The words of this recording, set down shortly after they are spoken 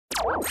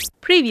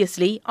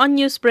Previously on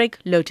Newsbreak,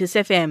 Lotus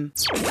FM.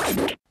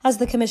 As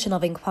the Commission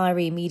of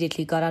Inquiry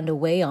immediately got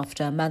underway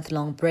after a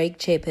month-long break,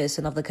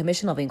 Chairperson of the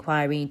Commission of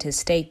Inquiry into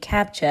State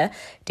Capture,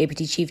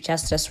 Deputy Chief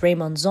Justice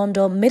Raymond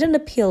Zondo, made an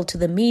appeal to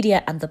the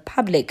media and the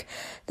public.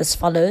 This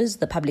follows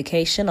the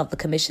publication of the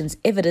Commission's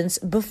evidence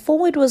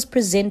before it was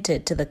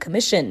presented to the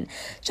Commission.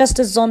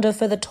 Justice Zondo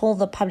further told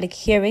the public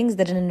hearings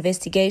that an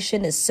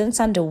investigation is since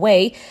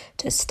underway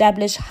to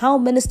establish how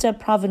Minister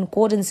Pravin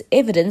Gordhan's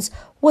evidence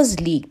was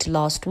leaked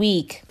last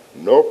week.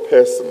 No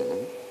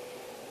person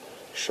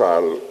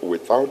shall,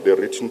 without the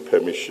written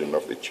permission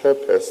of the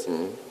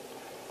chairperson,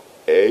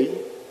 A,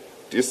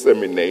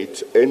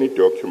 disseminate any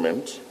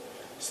document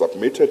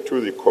submitted to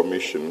the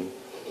Commission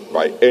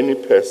by any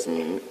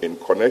person in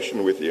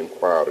connection with the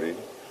inquiry,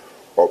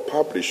 or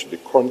publish the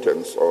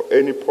contents or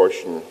any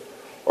portion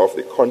of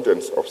the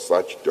contents of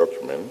such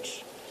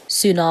document.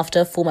 Soon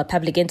after, former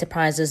Public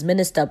Enterprises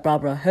Minister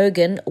Barbara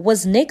Hogan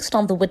was next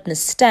on the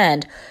witness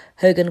stand.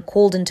 Hogan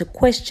called into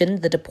question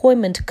the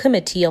Appointment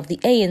Committee of the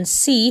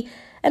ANC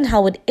and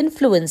how it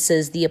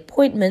influences the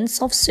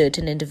appointments of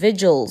certain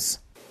individuals.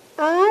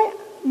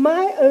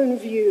 My own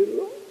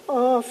view,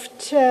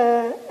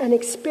 after an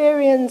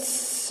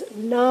experience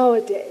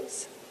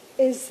nowadays,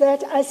 is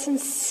that I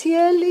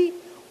sincerely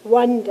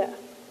wonder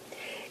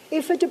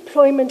if a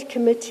deployment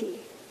committee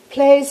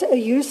plays a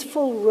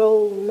useful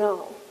role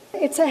now.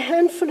 It's a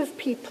handful of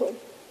people.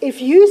 If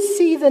you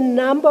see the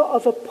number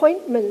of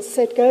appointments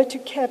that go to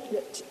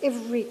cabinet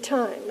every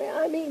time,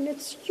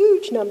 it's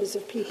huge numbers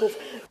of people.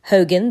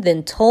 Hogan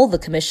then told the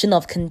Commission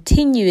of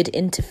continued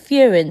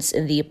interference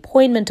in the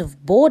appointment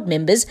of board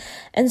members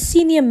and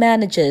senior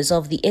managers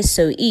of the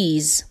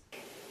SOEs.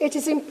 It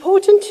is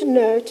important to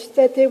note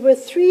that there were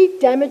 3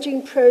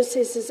 damaging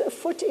processes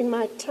afoot in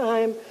my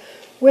time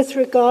with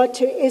regard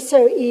to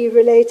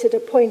SOE-related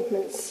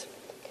appointments.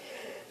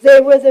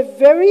 There were the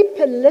very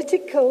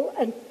political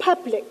and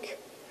public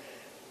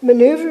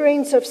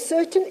manoeuvrings of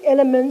certain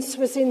elements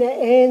within the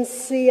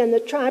ANC and the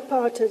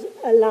tripartite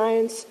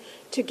alliance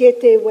to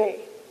get their way.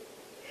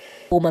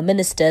 Former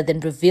minister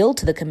then revealed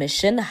to the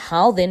Commission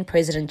how then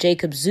President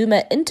Jacob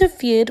Zuma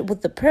interfered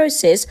with the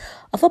process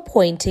of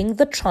appointing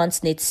the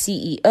Transnet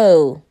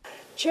CEO.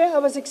 Chair, I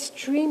was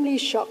extremely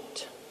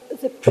shocked.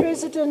 The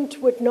President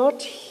would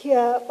not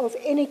hear of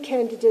any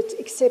candidate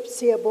except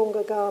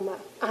Siyabonga Gama.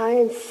 I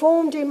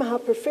informed him how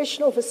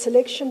professional the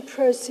selection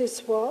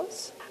process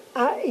was.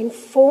 I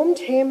informed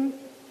him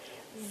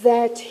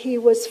that he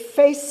was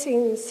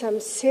facing some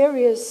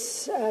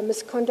serious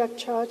misconduct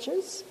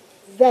charges,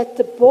 that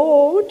the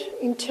board,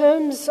 in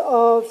terms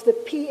of the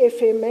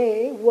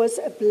PFMA, was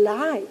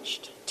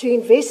obliged to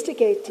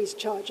investigate these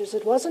charges.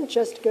 It wasn't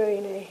just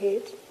going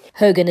ahead.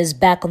 Hogan is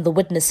back on the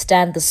witness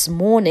stand this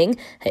morning.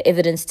 Her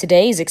evidence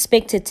today is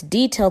expected to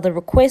detail the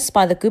request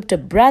by the Gupta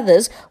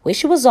brothers, where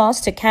she was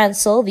asked to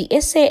cancel the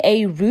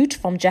SAA route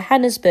from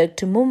Johannesburg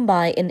to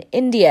Mumbai in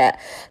India.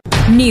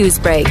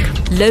 Newsbreak,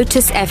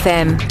 Lotus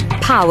FM,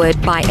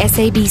 powered by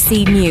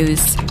SABC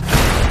News.